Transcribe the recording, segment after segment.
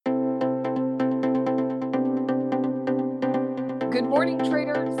Good morning,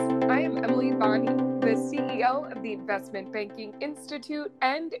 traders. I am Emily Bonney, the CEO of the Investment Banking Institute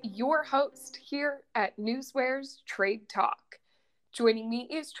and your host here at Newsware's Trade Talk. Joining me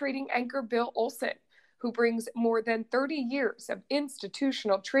is trading anchor Bill Olson, who brings more than 30 years of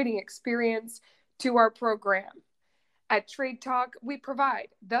institutional trading experience to our program. At Trade Talk, we provide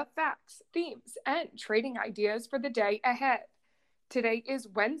the facts, themes, and trading ideas for the day ahead. Today is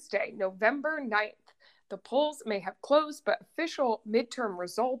Wednesday, November 9th. The polls may have closed, but official midterm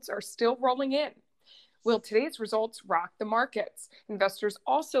results are still rolling in. Will today's results rock the markets? Investors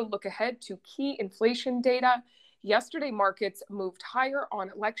also look ahead to key inflation data. Yesterday, markets moved higher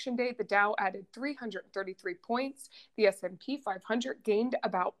on election day. The Dow added 333 points. The S&P 500 gained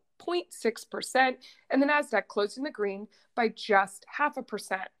about 0.6%, and the Nasdaq closed in the green by just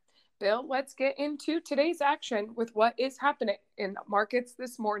 0.5%. Bill, let's get into today's action with what is happening in the markets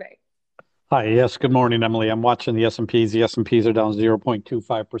this morning. Hi, yes, good morning, Emily. I'm watching the S&Ps. The S&Ps are down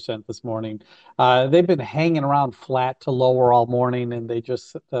 0.25% this morning. They've been hanging around flat to lower all morning, and they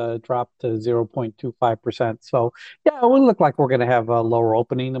just dropped to 0.25%. So, yeah, it would look like we're going to have a lower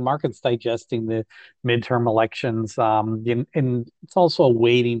opening. The market's digesting the midterm elections, and it's also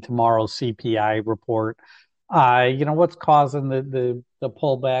awaiting tomorrow's CPI report. What's causing the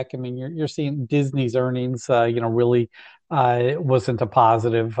pullback? I mean, you're seeing Disney's earnings, really wasn't a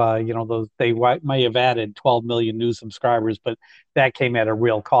positive. They may have added 12 million new subscribers, but that came at a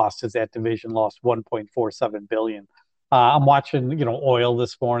real cost as that division lost 1.47 billion. I'm watching, oil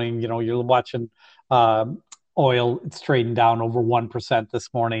this morning. You're watching oil. It's trading down over 1%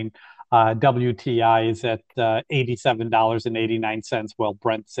 this morning. WTI is at $87.89, while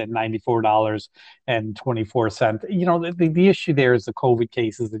Brent's at $94.24. The issue there is the COVID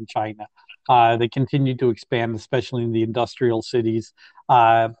cases in China. They continue to expand, especially in the industrial cities.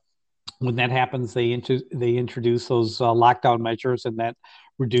 When that happens, they introduce those lockdown measures, and that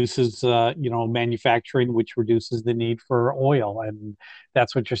reduces, manufacturing, which reduces the need for oil, and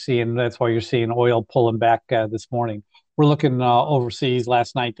that's what you're seeing. That's why you're seeing oil pulling back this morning. We're looking overseas.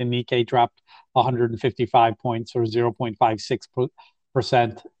 Last night, the Nikkei dropped 155 points, or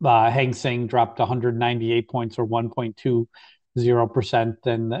 0.56%. Hang Seng dropped 198 points, or 1.20%,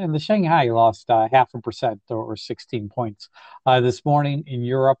 and the Shanghai lost 0.5%, or 16 points. This morning in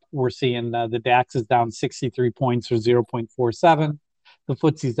Europe, we're seeing the DAX is down 63 points, or 0.47. The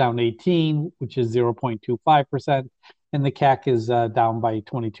FTSE's down 18, which is 0.25%, and the CAC is down by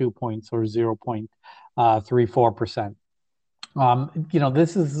 22 points, or 0.34%.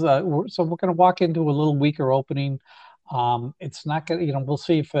 This is so we're going to walk into a little weaker opening. It's not going to, we'll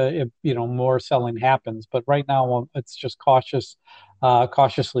see if more selling happens, but right now it's just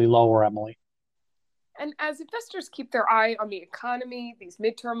cautiously lower, Emily. And as investors keep their eye on the economy, these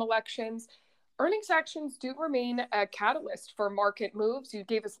midterm elections, earnings actions do remain a catalyst for market moves. You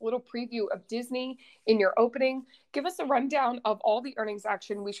gave us a little preview of Disney in your opening. Give us a rundown of all the earnings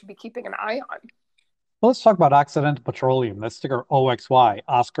action we should be keeping an eye on. Well, let's talk about Occidental Petroleum. That's ticker OXY,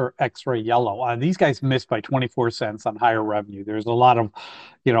 Oscar X-Ray Yellow. These guys missed by 24 cents on higher revenue. There's a lot of,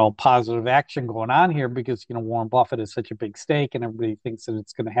 positive action going on here because, Warren Buffett is such a big stake and everybody thinks that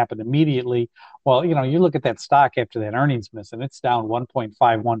it's going to happen immediately. Well, you look at that stock after that earnings miss and it's down 1.51%,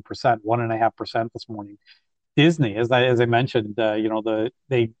 1.5% this morning. Disney, as I mentioned,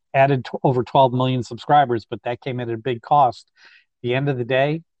 they added over 12 million subscribers, but that came at a big cost. At the end of the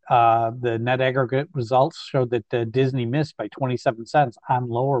day, the net aggregate results showed that Disney missed by 27 cents on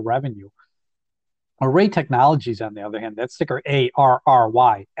lower revenue. Array Technologies, on the other hand, that's ticker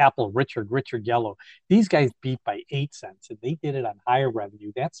ARRY, Apple, Richard Yellow. These guys beat by 8 cents, and they did it on higher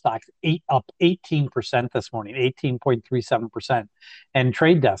revenue. That stock's up 18% this morning, 18.37%. And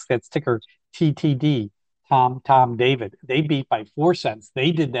Trade Desk, that's ticker TTD, Tom David. They beat by 4 cents.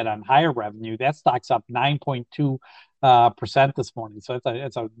 They did that on higher revenue. That stock's up 9.2% this morning. So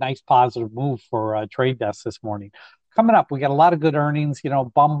it's a nice positive move for Trade Desk this morning. Coming up, we got a lot of good earnings.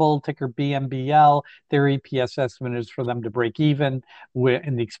 Bumble, ticker BMBL, their EPS estimate is for them to break even.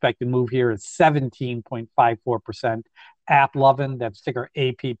 And the expected move here is 17.54%. AppLovin, that's ticker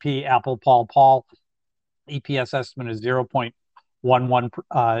APP, Apple Paul, EPS estimate is 0.11,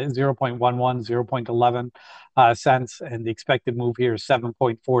 0.11 cents, and the expected move here is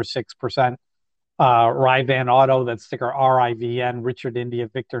 7.46%. Rivan Auto, that's ticker RIVN, Richard India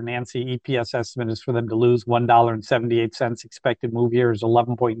Victor Nancy, EPS estimate is for them to lose $1.78. Expected move here is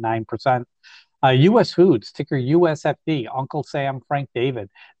 11.9%. US Foods, ticker USFD, Uncle Sam, Frank David,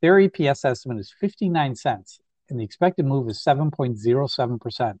 their EPS estimate is 59 cents, and the expected move is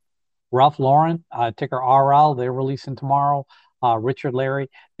 7.07%. Ralph Lauren, ticker RL, they're releasing tomorrow. Richard Larry,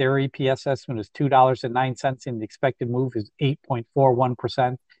 their EPS estimate is $2.09, and the expected move is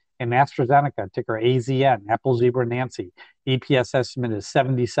 8.41%. And AstraZeneca, ticker AZN, Apple Zebra Nancy, EPS estimate is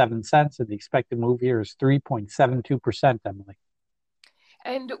 77 cents, and the expected move here is 3.72%, Emily.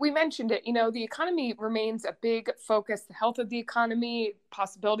 And we mentioned it, the economy remains a big focus, the health of the economy,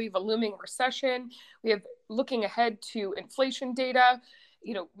 possibility of a looming recession. We have looking ahead to inflation data.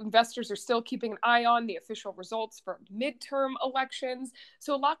 Investors are still keeping an eye on the official results for midterm elections.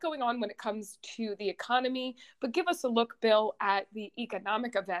 So a lot going on when it comes to the economy. But give us a look, Bill, at the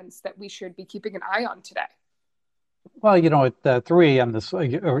economic events that we should be keeping an eye on today. Well, at 3 a.m.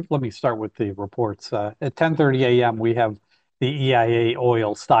 let me start with the reports. At 10:30 a.m., we have the EIA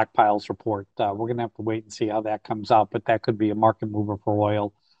oil stockpiles report. We're going to have to wait and see how that comes out, but that could be a market mover for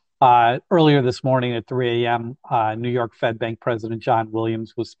oil. Earlier this morning at 3 a.m., New York Fed Bank President John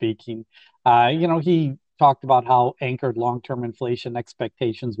Williams was speaking. He talked about how anchored long-term inflation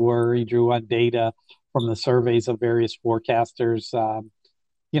expectations were. He drew on data from the surveys of various forecasters.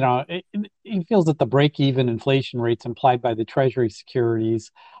 He feels that the break-even inflation rates implied by the Treasury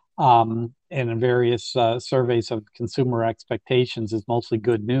securities and in various surveys of consumer expectations is mostly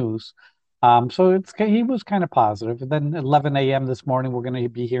good news. So he was kind of positive. And then at 11 a.m. this morning, we're going to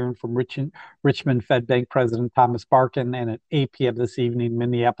be hearing from Richmond Fed Bank President Thomas Barkin, and at 8 p.m. this evening,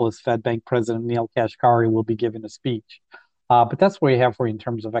 Minneapolis Fed Bank President Neil Kashkari will be giving a speech. But that's what we have for you in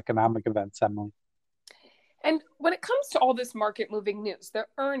terms of economic events, Emily. And when it comes to all this market moving news, the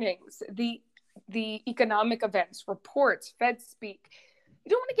earnings, the economic events, reports, Fed speak, you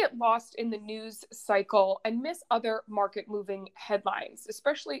don't want to get lost in the news cycle and miss other market moving headlines,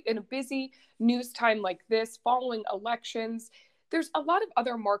 especially in a busy news time like this following elections. There's a lot of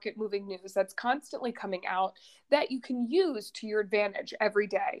other market moving news that's constantly coming out that you can use to your advantage every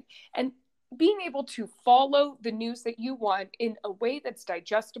day. And being able to follow the news that you want in a way that's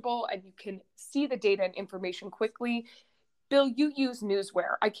digestible and you can see the data and information quickly. Bill, you use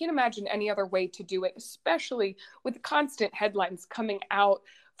Newsware. I can't imagine any other way to do it, especially with constant headlines coming out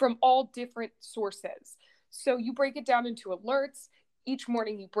from all different sources. So you break it down into alerts. Each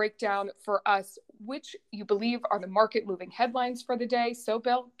morning you break down for us which you believe are the market moving headlines for the day. So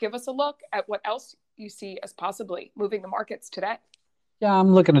Bill, give us a look at what else you see as possibly moving the markets today. Yeah,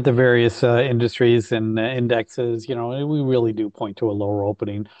 I'm looking at the various industries and indexes. We really do point to a lower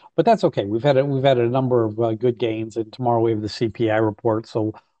opening, but that's okay. We've had a number of good gains, and tomorrow we have the CPI report,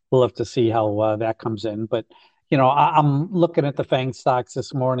 so we'll have to see how that comes in. But I'm looking at the FANG stocks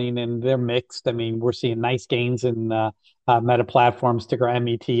this morning, and they're mixed. I mean, we're seeing nice gains in Meta Platforms, ticker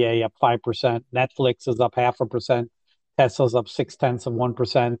META, up 5%. Netflix is up 0.5%. Tesla's up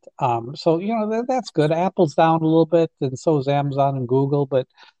 0.6%. So that's good. Apple's down a little bit, and so is Amazon and Google. But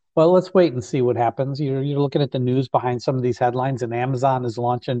well, let's wait and see what happens. You're looking at the news behind some of these headlines, and Amazon is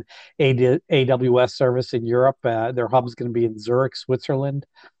launching AWS service in Europe. Their hub is going to be in Zurich, Switzerland.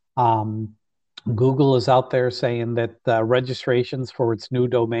 Google is out there saying that registrations for its new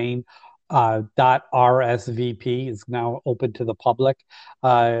domain .rsvp is now open to the public.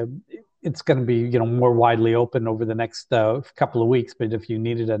 It's going to be, more widely open over the next couple of weeks. But if you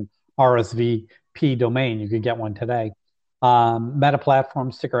needed an RSVP domain, you could get one today. Meta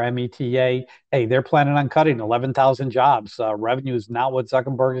Platforms, ticker META. Hey, they're planning on cutting 11,000 jobs. Revenue is not what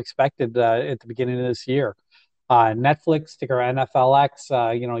Zuckerberg expected at the beginning of this year. Netflix, ticker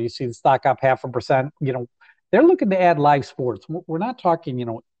NFLX. You see the stock up 0.5%. They're looking to add live sports. We're not talking,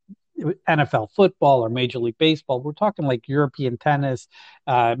 NFL football or Major League Baseball. We're talking like European tennis,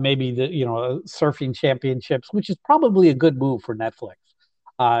 maybe the surfing championships, which is probably a good move for Netflix.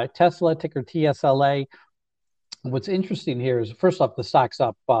 Tesla, ticker TSLA. What's interesting here is, first off, the stock's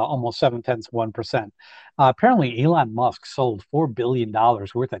up almost 0.7%. Apparently, Elon Musk sold $4 billion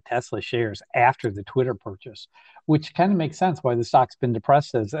worth of Tesla shares after the Twitter purchase, which kind of makes sense why the stock's been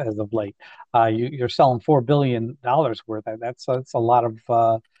depressed as of late. You're selling $4 billion worth.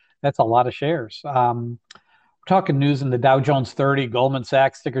 That's a lot of shares. We're talking news in the Dow Jones 30, Goldman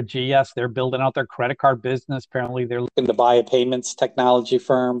Sachs, ticker GS. They're building out their credit card business. Apparently, they're looking to buy a payments technology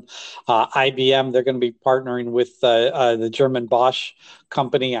firm. IBM, they're going to be partnering with the German Bosch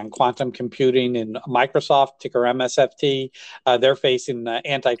company on quantum computing. And Microsoft, ticker MSFT, they're facing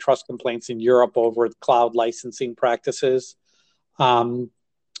antitrust complaints in Europe over cloud licensing practices.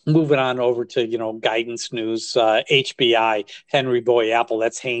 Moving on over to, guidance news, HBI, Henry Boy Apple,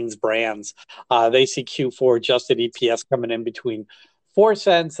 that's Hanes Brands. They see Q4 adjusted EPS coming in between 4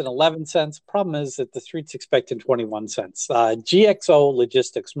 cents and 11 cents. Problem is that the street's expecting 21 cents. GXO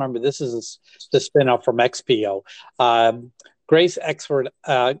Logistics, remember, this is the spin-off from XPO. Grace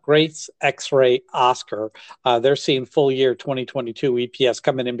X-Ray Oscar, they're seeing full year 2022 EPS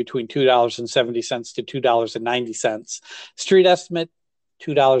coming in between $2.70 to $2.90. Street estimate,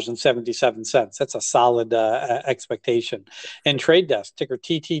 $2.77. That's a solid expectation. And Trade Desk, ticker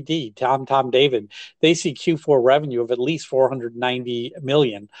TTD, Tom David, they see Q4 revenue of at least 490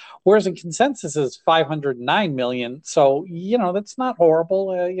 million, whereas in consensus is 509 million. So, that's not horrible.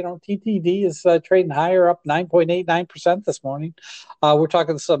 TTD is trading higher, up 9.89% this morning. We're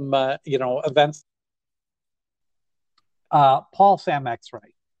talking some, events. Paul Sam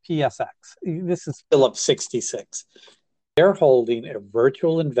X-Ray, PSX. This is Phillips 66. They're holding a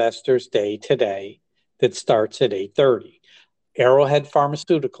virtual investors day today that starts at 8:30. Arrowhead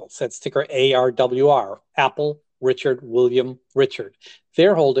Pharmaceuticals, that's ticker ARWR, Apple, Richard, William, Richard.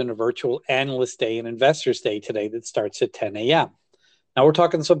 They're holding a virtual analyst day and investors day today that starts at 10 a.m. Now we're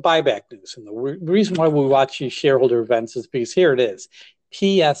talking some buyback news. And the reason why we watch these shareholder events is because here it is.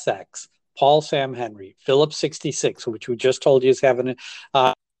 PSX, Paul Sam Henry, Phillips 66, which we just told you is having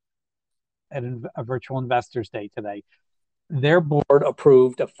a virtual investors day today. Their board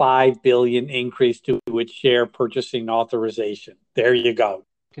approved a $5 billion increase to its share purchasing authorization. There you go.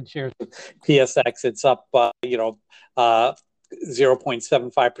 Shares PSX, it's up,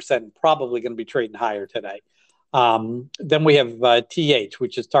 0.75%, probably going to be trading higher today. Then we have TH,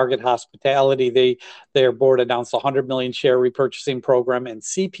 which is Target Hospitality. Their board announced a 100 million share repurchasing program, and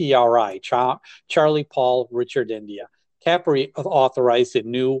CPRI, Charlie Paul Richard India. Capri authorized a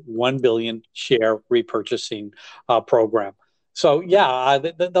new 1 billion share repurchasing program. So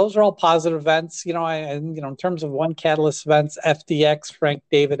those are all positive events. In terms of one catalyst events, FDX, Frank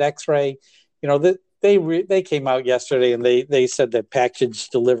David X-Ray, they came out yesterday and they said that package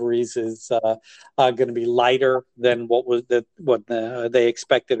deliveries is going to be lighter than what they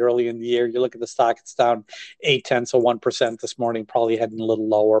expected early in the year. You look at the stock; it's down 0.8% this morning, probably heading a little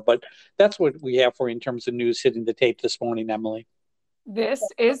lower. But that's what we have for you in terms of news hitting the tape this morning, Emily. This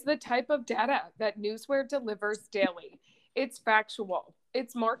is the type of data that Newsware delivers daily. It's factual,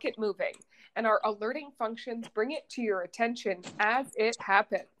 it's market moving, and our alerting functions bring it to your attention as it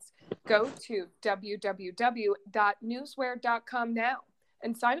happens. Go to www.newsware.com now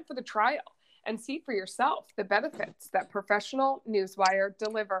and sign up for the trial and see for yourself the benefits that professional Newswire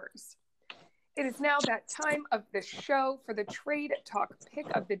delivers. It is now that time of the show for the Trade Talk pick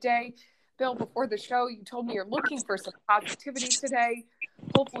of the day. Bill, before the show, you told me you're looking for some positivity today.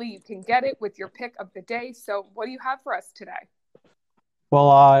 Hopefully you can get it with your pick of the day. So what do you have for us today?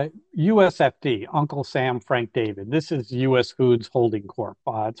 Well, USFD, Uncle Sam Frank David. This is U.S. Foods Holding Corp.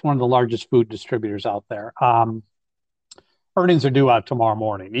 It's one of the largest food distributors out there. Earnings are due out tomorrow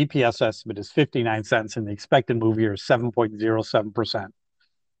morning. EPS estimate is 59 cents, and the expected move here is 7.07%.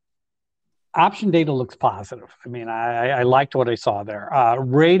 Option data looks positive. I mean, I liked what I saw there.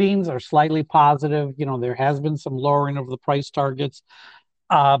 Ratings are slightly positive. There has been some lowering of the price targets,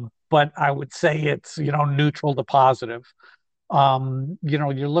 but I would say it's, neutral to positive.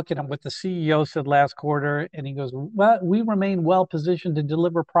 You're looking at what the CEO said last quarter, and he goes, well, we remain well positioned to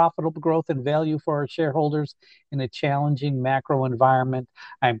deliver profitable growth and value for our shareholders in a challenging macro environment.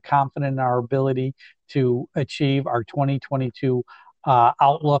 I'm confident in our ability to achieve our 2022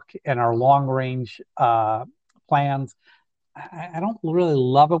 outlook and our long range plans. I don't really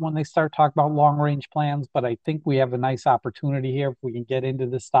love it when they start talking about long range plans, but I think we have a nice opportunity here if we can get into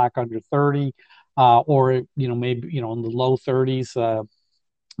the stock under 30. Or maybe in the low 30s.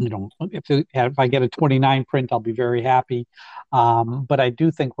 If I get a 29 print, I'll be very happy. But I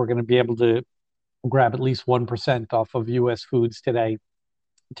do think we're going to be able to grab at least 1% off of U.S. Foods today.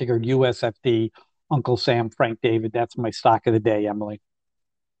 Ticker USFD, Uncle Sam Frank David. That's my stock of the day, Emily.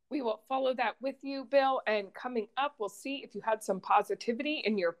 We will follow that with you, Bill. And coming up, we'll see if you had some positivity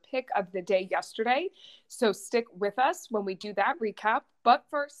in your pick of the day yesterday. So stick with us when we do that recap. But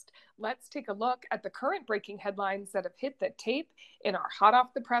first, let's take a look at the current breaking headlines that have hit the tape in our Hot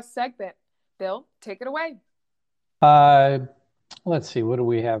Off the Press segment. Bill, take it away. Let's see. What do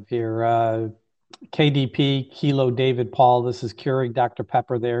we have here? KDP, Kilo David Paul. This is Keurig Dr.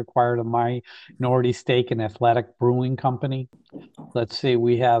 Pepper. They acquired a minority stake in Athletic Brewing Company. Let's see.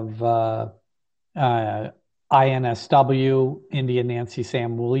 We have INSW, India Nancy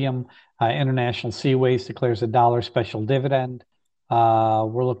Sam William. International Seaways declares $1 special dividend.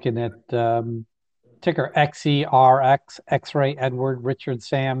 We're looking at ticker XERX, X-Ray Edward Richard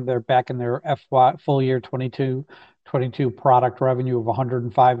Sam. They're back in their full year 22 product revenue of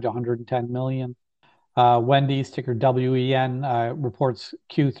 105 to 110 million. Wendy's, ticker WEN, reports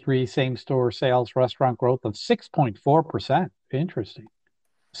Q3 same-store sales restaurant growth of 6.4%. Interesting.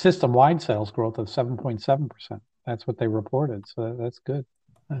 System-wide sales growth of 7.7%. That's what they reported. So that's good.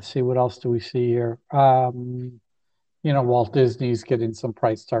 Let's see, what else do we see here? Walt Disney's getting some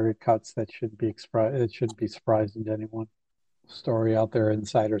price target cuts that should be it shouldn't be surprising to anyone. Story out there,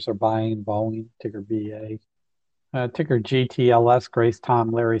 insiders are buying Boeing, ticker BA. Ticker GTLS, Grace,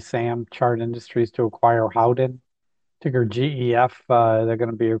 Tom, Larry, Sam, Chart Industries to acquire Howden. Ticker GEF, they're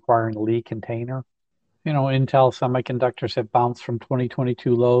going to be acquiring Lee Container. Intel Semiconductors have bounced from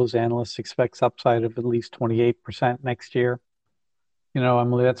 2022 lows. Analysts expect upside of at least 28% next year.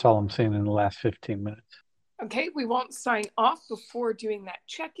 Emily, that's all I'm seeing in the last 15 minutes. Okay, we won't sign off before doing that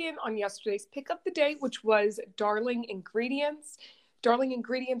check-in on yesterday's pick of the day, which was Darling Ingredients. Darling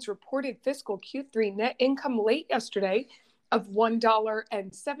Ingredients reported fiscal Q3 net income late yesterday of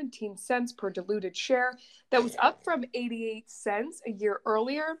 $1.17 per diluted share. That was up from 88 cents a year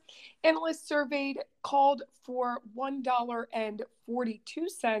earlier. Analysts surveyed called for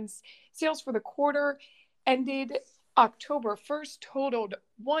 $1.42. Sales for the quarter ended October 1st totaled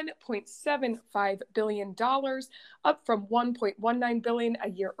 $1.75 billion, up from $1.19 billion a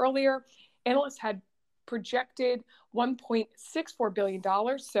year earlier. Analysts had projected $1.64 billion,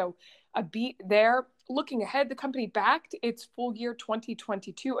 so a beat there. Looking ahead, the company backed its full year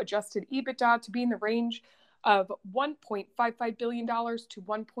 2022 adjusted EBITDA to be in the range of $1.55 billion to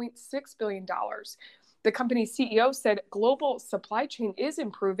 $1.6 billion. The company's CEO said global supply chain is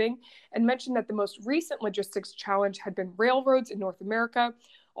improving and mentioned that the most recent logistics challenge had been railroads in North America,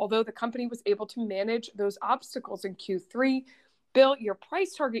 although the company was able to manage those obstacles in Q3. Bill, your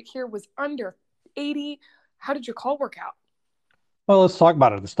price target here was under 80. How did your call work out? Well, let's talk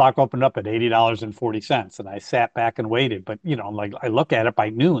about it. The stock opened up at $80.40, and I sat back and waited. But, like I look at it by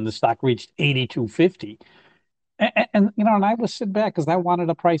noon, the stock reached 82.50. And I was sitting back because I wanted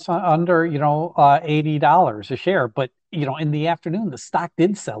a price under, $80 a share. But, in the afternoon, the stock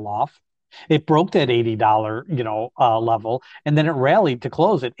did sell off. It broke that $80, level, and then it rallied to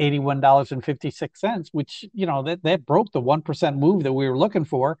close at $81.56, which, that broke the 1% move that we were looking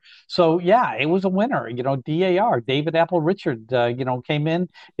for. So yeah, it was a winner. DAR, David Apple Richard, came in.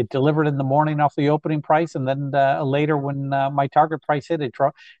 It delivered in the morning off the opening price, and then later when my target price hit, it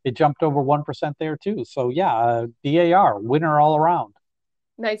jumped over 1% there too. So yeah, DAR, winner all around.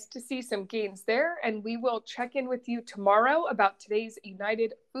 Nice to see some gains there. And we will check in with you tomorrow about today's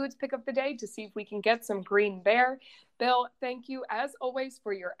United Foods pick of the day to see if we can get some green there. Bill, thank you as always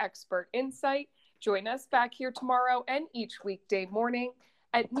for your expert insight. Join us back here tomorrow and each weekday morning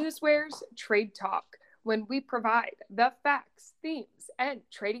at Newsware's Trade Talk, when we provide the facts, themes, and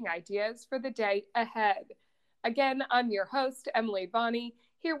trading ideas for the day ahead. Again, I'm your host, Emily Bonney,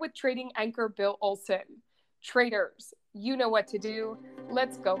 here with trading anchor Bill Olson. Traders, you know what to do.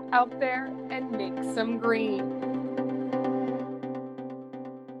 Let's go out there and make some green.